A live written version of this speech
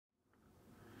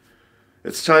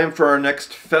It's time for our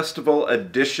next festival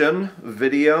edition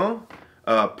video,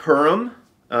 Purim,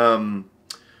 and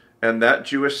that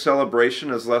Jewish celebration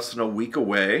is less than a week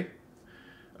away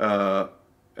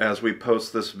as we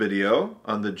post this video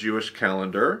on the Jewish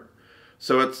calendar.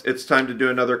 So it's time to do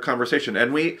another conversation,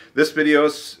 and this video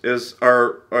is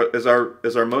our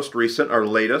most recent, our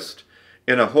latest,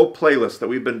 in a whole playlist that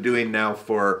we've been doing now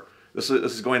for this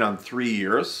is going on 3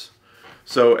 years.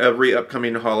 So every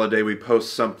upcoming holiday we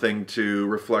post something to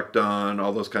reflect on,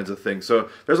 all those kinds of things. So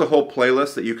there's a whole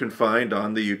playlist that you can find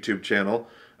on the YouTube channel,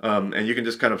 and you can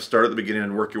just kind of start at the beginning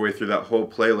and work your way through that whole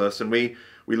playlist. And we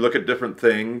look at different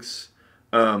things,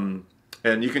 and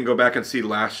you can go back and see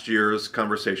last year's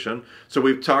conversation. So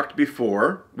we've talked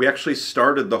before. We actually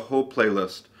started the whole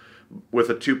playlist with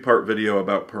a 2-part video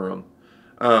about Purim.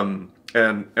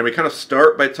 And we kind of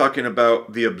start by talking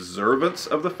about the observance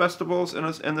of the festivals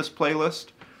in this playlist.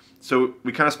 So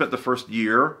we kind of spent the first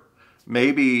year,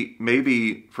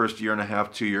 maybe first year and a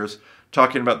half, 2 years,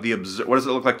 talking about what does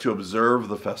it look like to observe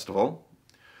the festival.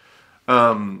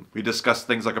 We discussed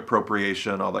things like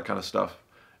appropriation, all that kind of stuff,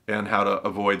 and how to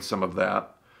avoid some of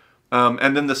that.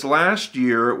 And then this last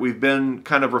year, we've been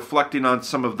kind of reflecting on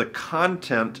some of the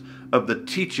content of the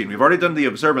teaching. We've already done the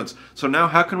observance. So now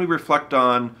how can we reflect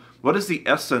on what is the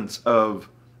essence of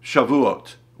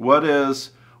Shavuot? What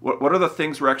are the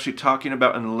things we're actually talking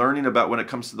about and learning about when it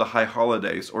comes to the high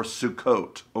holidays or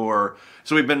Sukkot?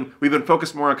 So we've been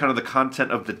focused more on kind of the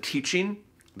content of the teaching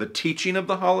of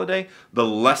the holiday, the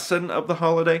lesson of the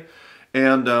holiday,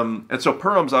 and so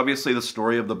Purim's obviously the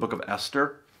story of the book of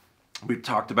Esther. We've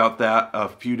talked about that a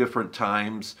few different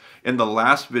times. In the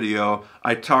last video,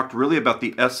 I talked really about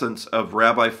the essence of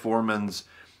Rabbi Foreman's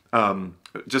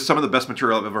just some of the best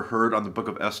material I've ever heard on the book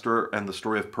of Esther and the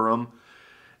story of Purim.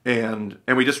 And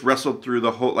we just wrestled through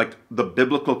the whole, the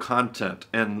biblical content.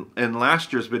 And in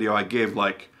last year's video, I gave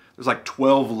there's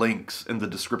 12 links in the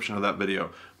description of that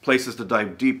video. Places to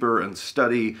dive deeper and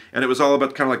study. And it was all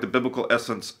about kind of the biblical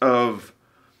essence of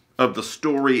the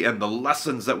story and the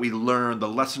lessons that we learned, the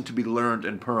lesson to be learned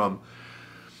in Purim.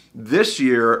 This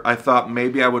year, I thought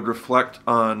maybe I would reflect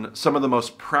on some of the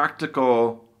most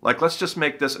practical, let's just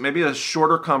make this maybe a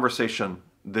shorter conversation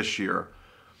this year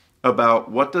about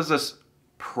what does this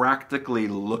practically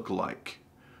look like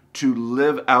to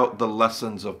live out the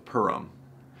lessons of Purim.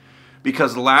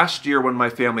 Because last year when my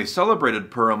family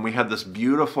celebrated Purim, we had this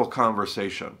beautiful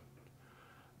conversation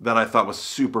that I thought was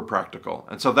super practical.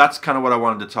 And so that's kind of what I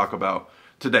wanted to talk about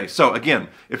today. So again,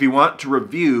 if you want to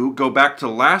review, go back to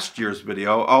last year's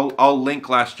video. I'll link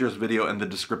last year's video in the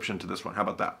description to this one. How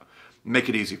about that? Make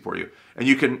it easy for you. And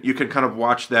you can kind of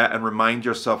watch that and remind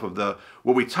yourself of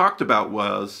what we talked about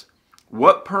was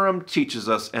what Purim teaches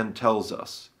us and tells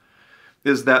us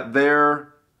is that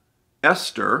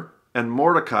Esther and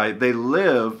Mordecai, they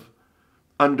live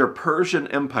under Persian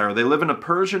Empire. They live in a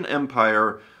Persian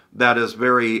Empire that is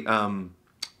very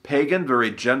pagan,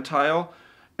 very Gentile,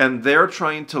 and they're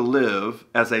trying to live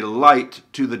as a light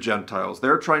to the Gentiles.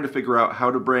 They're trying to figure out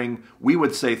how to bring, we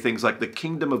would say things like the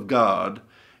kingdom of God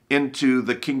into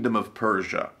the kingdom of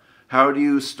Persia. How do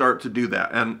you start to do that?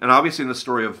 And obviously in the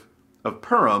story of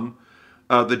Purim,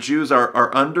 the Jews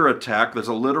are under attack. There's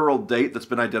a literal date that's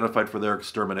been identified for their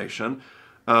extermination.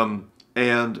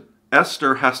 And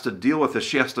Esther has to deal with this.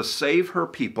 She has to save her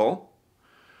people.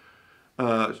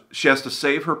 She has to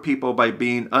save her people by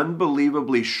being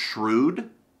unbelievably shrewd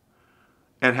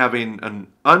and having an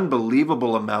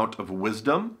unbelievable amount of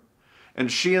wisdom. And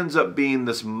she ends up being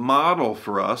this model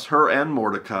for us, her and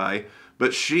Mordecai,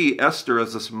 but Esther,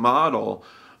 is this model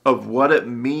of what it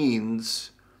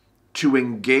means to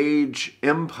engage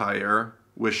empire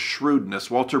with shrewdness.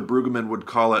 Walter Brueggemann would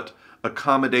call it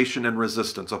accommodation and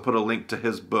resistance. I'll put a link to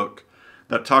his book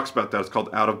that talks about that. It's called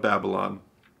Out of Babylon.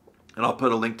 And I'll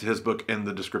put a link to his book in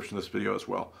the description of this video as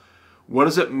well. What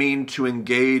does it mean to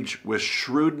engage with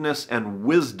shrewdness and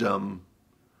wisdom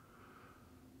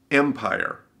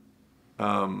empire?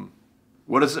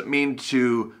 What does it mean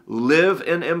to live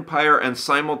in empire and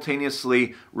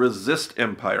simultaneously resist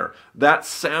empire? That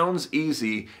sounds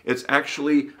easy. It's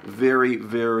actually very,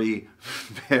 very,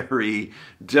 very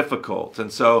difficult.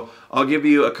 And so I'll give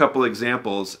you a couple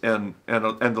examples. And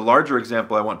the larger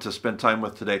example I want to spend time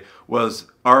with today was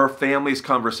our family's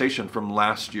conversation from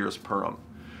last year's Purim.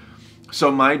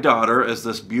 So my daughter is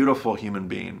this beautiful human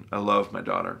being. I love my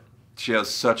daughter. She has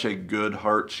such a good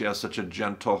heart. She has such a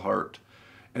gentle heart.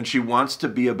 And she wants to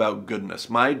be about goodness.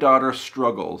 My daughter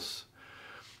struggles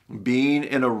being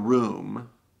in a room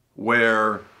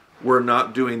where we're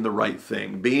not doing the right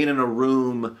thing, being in a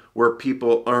room where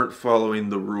people aren't following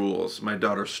the rules. My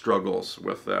daughter struggles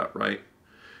with that, right?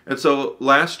 And so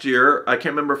last year, I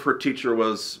can't remember if her teacher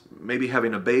was maybe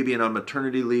having a baby and on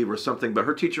maternity leave or something, but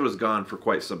her teacher was gone for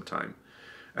quite some time.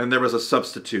 And there was a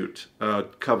substitute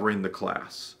covering the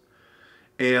class.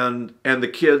 And the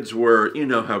kids were, you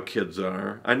know how kids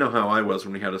are. I know how I was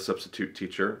when we had a substitute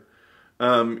teacher.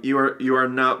 You are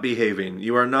not behaving.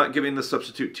 You are not giving the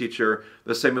substitute teacher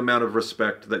the same amount of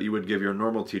respect that you would give your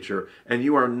normal teacher. And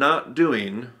you are not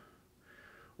doing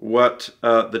what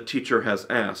the teacher has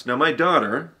asked. Now, my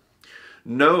daughter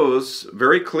knows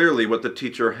very clearly what the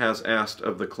teacher has asked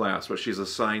of the class, what she's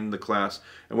assigned the class,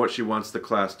 and what she wants the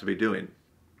class to be doing.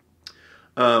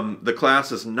 The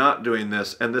class is not doing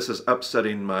this, and this is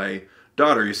upsetting my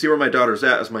daughter. You see where my daughter's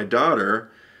at, is my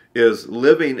daughter is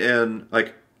living in,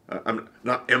 like, I'm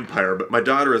not empire, but my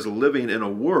daughter is living in a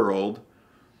world,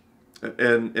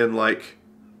 in like,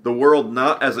 the world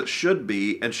not as it should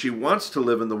be, and she wants to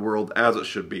live in the world as it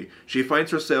should be. She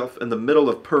finds herself in the middle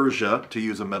of Persia, to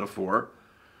use a metaphor,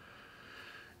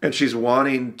 and she's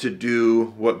wanting to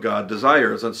do what God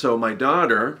desires. And so my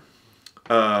daughter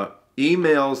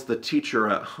emails the teacher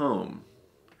at home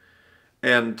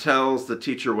and tells the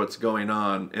teacher what's going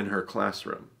on in her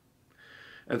classroom.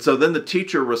 And so then the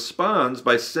teacher responds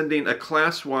by sending a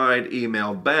class-wide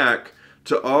email back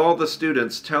to all the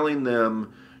students telling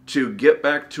them to get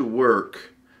back to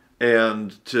work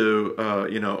and to,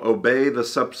 obey the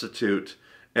substitute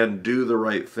and do the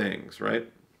right things,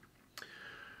 right?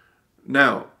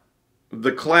 Now,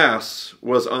 the class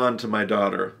was on to my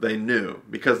daughter. They knew,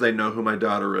 because they know who my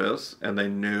daughter is, and they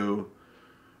knew.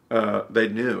 They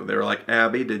were like,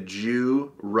 Abby, did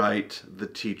you write the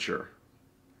teacher?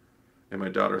 And my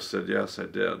daughter said, yes, I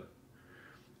did.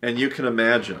 And you can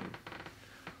imagine,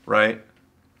 right,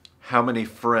 how many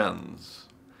friends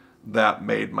that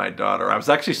made my daughter. I was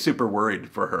actually super worried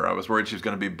for her. I was worried she was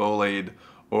going to be bullied,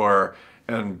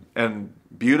 and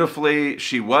beautifully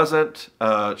she wasn't.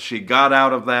 She got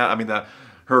out of that. I mean,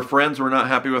 her friends were not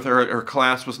happy with her. Her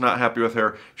class was not happy with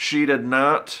her. She did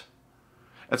not.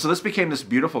 And so this became this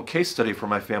beautiful case study for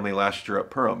my family last year at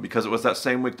Purim, because it was that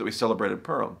same week that we celebrated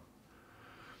Purim.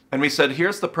 And we said,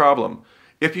 here's the problem.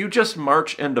 If you just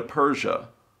march into Persia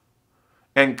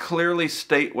and clearly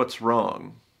state what's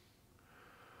wrong,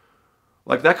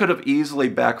 like, that could have easily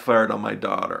backfired on my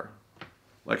daughter.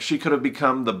 Like, she could have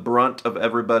become the brunt of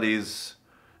everybody's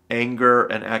anger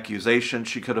and accusation.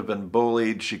 She could have been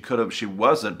bullied. She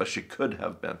wasn't, but she could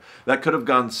have been. That could have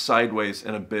gone sideways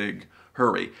in a big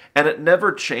hurry. And it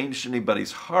never changed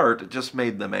anybody's heart. It just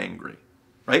made them angry,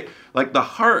 right? Like, the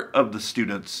heart of the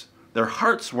students, their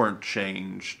hearts weren't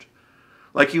changed.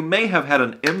 Like, you may have had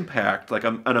an impact, like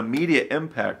an immediate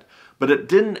impact, but it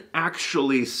didn't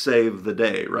actually save the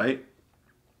day, right?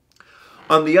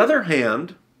 On the other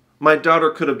hand, my daughter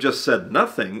could have just said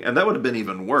nothing, and that would have been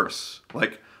even worse.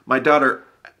 Like, my daughter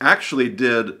actually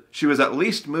she was at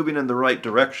least moving in the right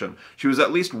direction. She was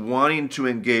at least wanting to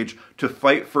engage, to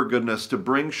fight for goodness, to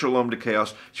bring shalom to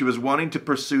chaos. She was wanting to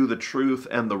pursue the truth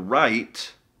and the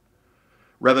right,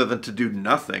 rather than to do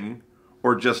nothing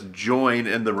or just join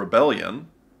in the rebellion.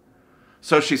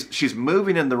 So she's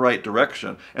moving in the right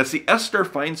direction. And see, Esther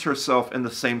finds herself in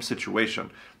the same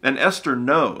situation. And Esther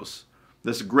knows,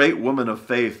 this great woman of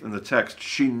faith in the text,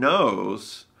 she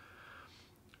knows,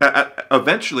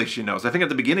 eventually she knows. I think at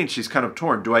the beginning she's kind of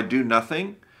torn. Do I do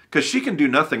nothing? Because she can do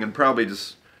nothing and probably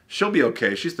she'll be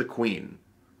okay. She's the queen.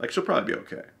 Like, she'll probably be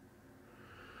okay.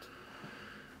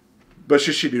 But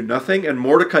should she do nothing? And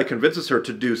Mordecai convinces her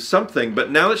to do something.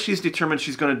 But now that she's determined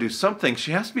she's going to do something,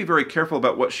 she has to be very careful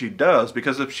about what she does.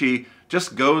 Because if she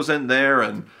just goes in there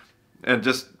and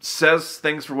just says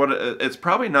things for what it's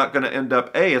probably not going to end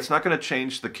up, it's not going to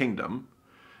change the kingdom.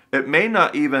 It may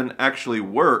not even actually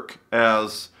work,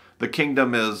 as the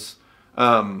kingdom is,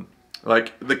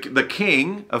 like, the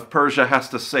king of Persia has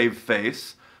to save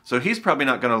face. So he's probably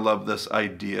not going to love this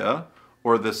idea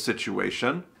or this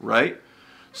situation, right?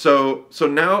 So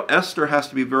now Esther has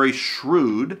to be very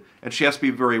shrewd, and she has to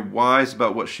be very wise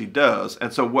about what she does.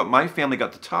 And so what my family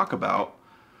got to talk about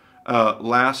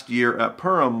last year at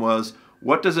Purim was,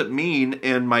 what does it mean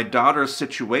in my daughter's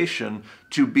situation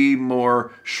to be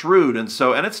more shrewd? And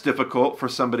it's difficult for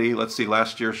somebody. Let's see,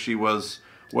 last year she was,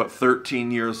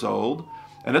 13 years old.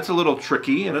 And it's a little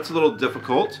tricky and it's a little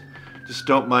difficult. Just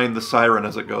don't mind the siren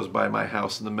as it goes by my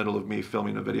house in the middle of me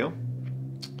filming a video.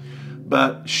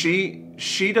 But she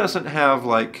doesn't have,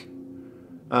 like,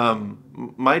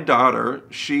 my daughter,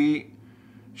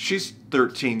 she's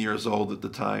 13 years old at the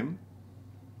time.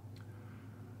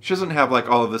 She doesn't have, like,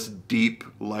 all of this deep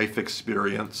life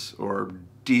experience or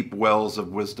deep wells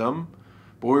of wisdom.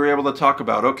 But we were able to talk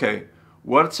about, okay,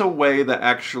 what's a way that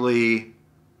actually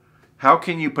How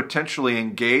can you potentially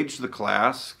engage the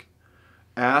class,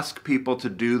 ask people to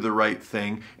do the right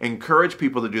thing, encourage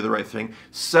people to do the right thing,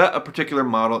 set a particular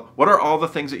model? What are all the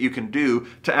things that you can do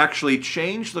to actually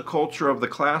change the culture of the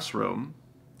classroom?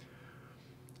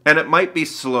 And it might be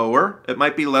slower, it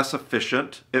might be less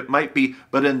efficient, it might be,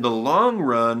 but in the long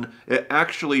run, it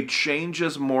actually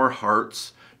changes more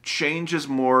hearts, changes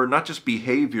more, not just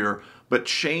behavior, but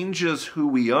changes who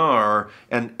we are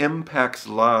and impacts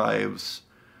lives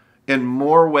in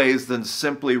more ways than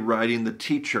simply writing the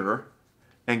teacher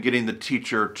and getting the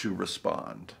teacher to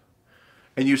respond.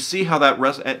 And you see how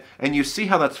that and you see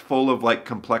how that's full of like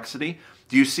complexity?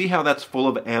 Do you see how that's full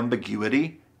of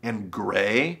ambiguity and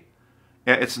gray?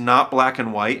 It's not black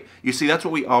and white. You see, that's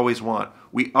what we always want.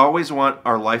 We always want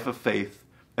our life of faith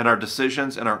and our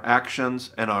decisions and our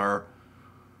actions and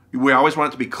we always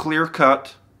want it to be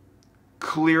clear-cut,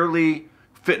 clearly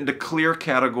fit into clear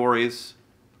categories.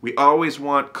 We always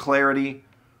want clarity,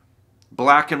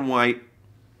 black and white.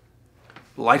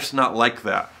 Life's not like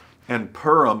that. And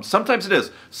Purim, sometimes it is.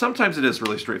 Sometimes it is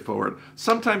really straightforward.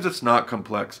 Sometimes it's not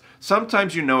complex.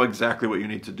 Sometimes you know exactly what you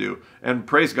need to do. And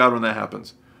praise God when that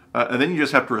happens. And then you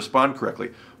just have to respond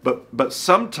correctly. But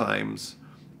sometimes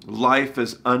life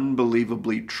is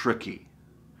unbelievably tricky.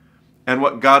 And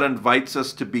what God invites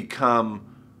us to become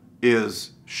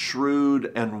is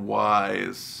shrewd and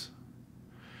wise.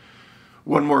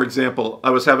 One more example.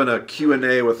 I was having a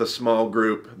Q&A with a small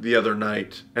group the other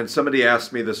night, and somebody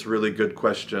asked me this really good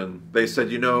question. They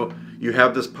said, you know, you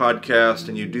have this podcast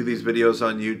and you do these videos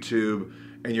on YouTube,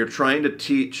 and you're trying to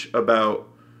teach about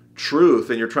truth,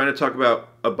 and you're trying to talk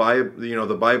about the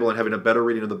Bible and having a better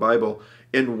reading of the Bible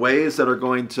in ways that are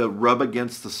going to rub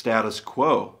against the status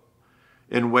quo,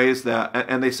 in ways that,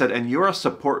 and they said, and you're a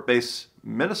support-based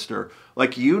minister,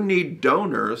 like you need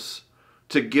donors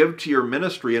to give to your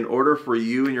ministry in order for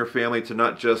you and your family to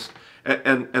not just,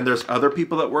 and there's other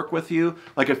people that work with you.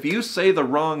 Like if you say the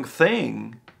wrong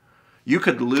thing, you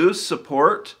could lose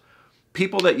support.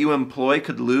 People that you employ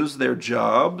could lose their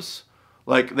jobs.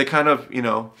 Like they kind of,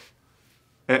 and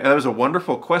it was a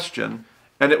wonderful question.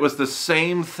 And it was the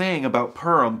same thing about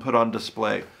Purim put on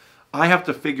display. I have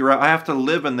to figure out, I have to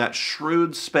live in that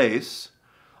shrewd space.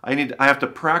 I have to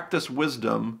practice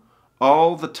wisdom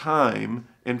all the time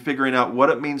in figuring out what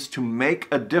it means to make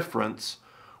a difference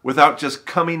without just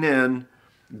coming in,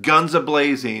 guns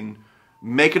a-blazing,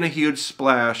 making a huge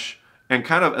splash, and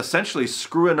kind of essentially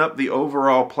screwing up the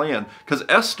overall plan. Because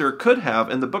Esther could have,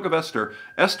 in the book of Esther,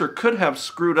 Esther could have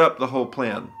screwed up the whole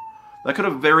plan. That could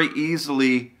have very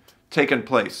easily taken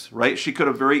place, right? She could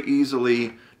have very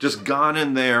easily just gone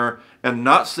in there and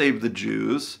not saved the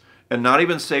Jews and not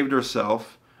even saved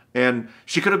herself. And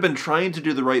she could have been trying to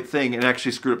do the right thing and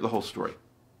actually screwed up the whole story,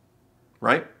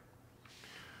 right?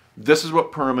 This is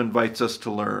what Purim invites us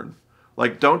to learn.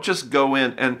 Like, don't just go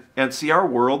in and see, our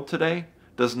world today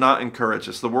does not encourage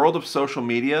us. The world of social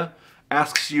media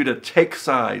asks you to take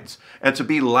sides and to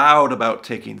be loud about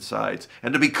taking sides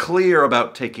and to be clear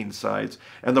about taking sides.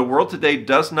 And the world today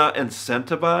does not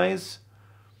incentivize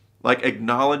like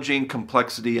acknowledging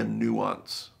complexity and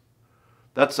nuance.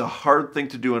 That's a hard thing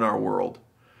to do in our world.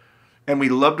 And we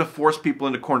love to force people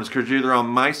into corners because you're either on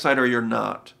my side or you're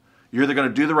not. You're either going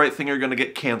to do the right thing or you're going to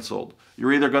get canceled.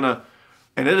 You're either going to,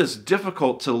 and it is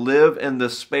difficult to live in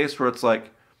this space where it's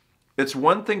like, it's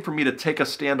one thing for me to take a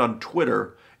stand on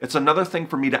Twitter. It's another thing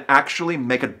for me to actually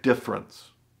make a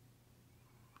difference.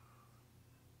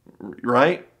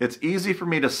 Right? It's easy for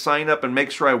me to sign up and make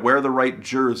sure I wear the right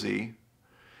jersey.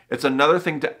 It's another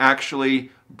thing to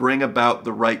actually bring about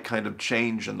the right kind of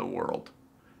change in the world.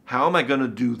 How am I going to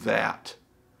do that?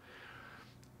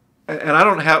 And I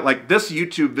don't have, like, this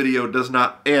YouTube video does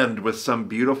not end with some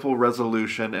beautiful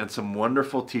resolution and some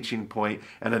wonderful teaching point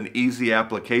and an easy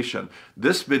application.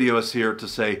 This video is here to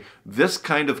say this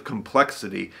kind of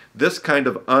complexity, this kind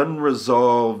of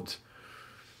unresolved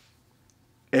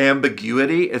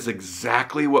ambiguity is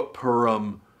exactly what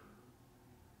Purim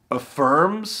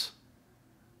affirms,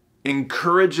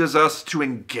 encourages us to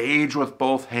engage with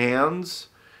both hands,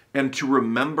 and to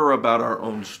remember about our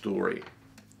own story.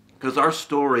 Because our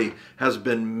story has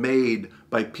been made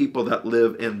by people that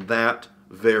live in that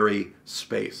very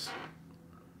space.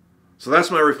 So that's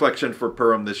my reflection for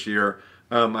Purim this year.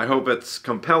 I hope it's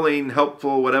compelling,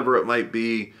 helpful, whatever it might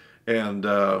be. And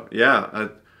I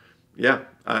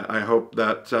hope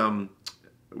that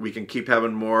we can keep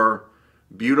having more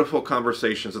beautiful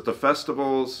conversations at the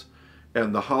festivals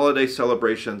and the holiday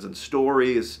celebrations and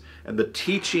stories and the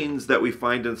teachings that we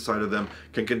find inside of them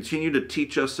can continue to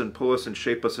teach us and pull us and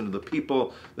shape us into the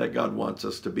people that God wants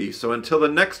us to be. So until the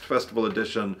next Festival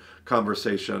Edition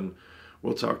conversation,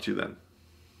 we'll talk to you then.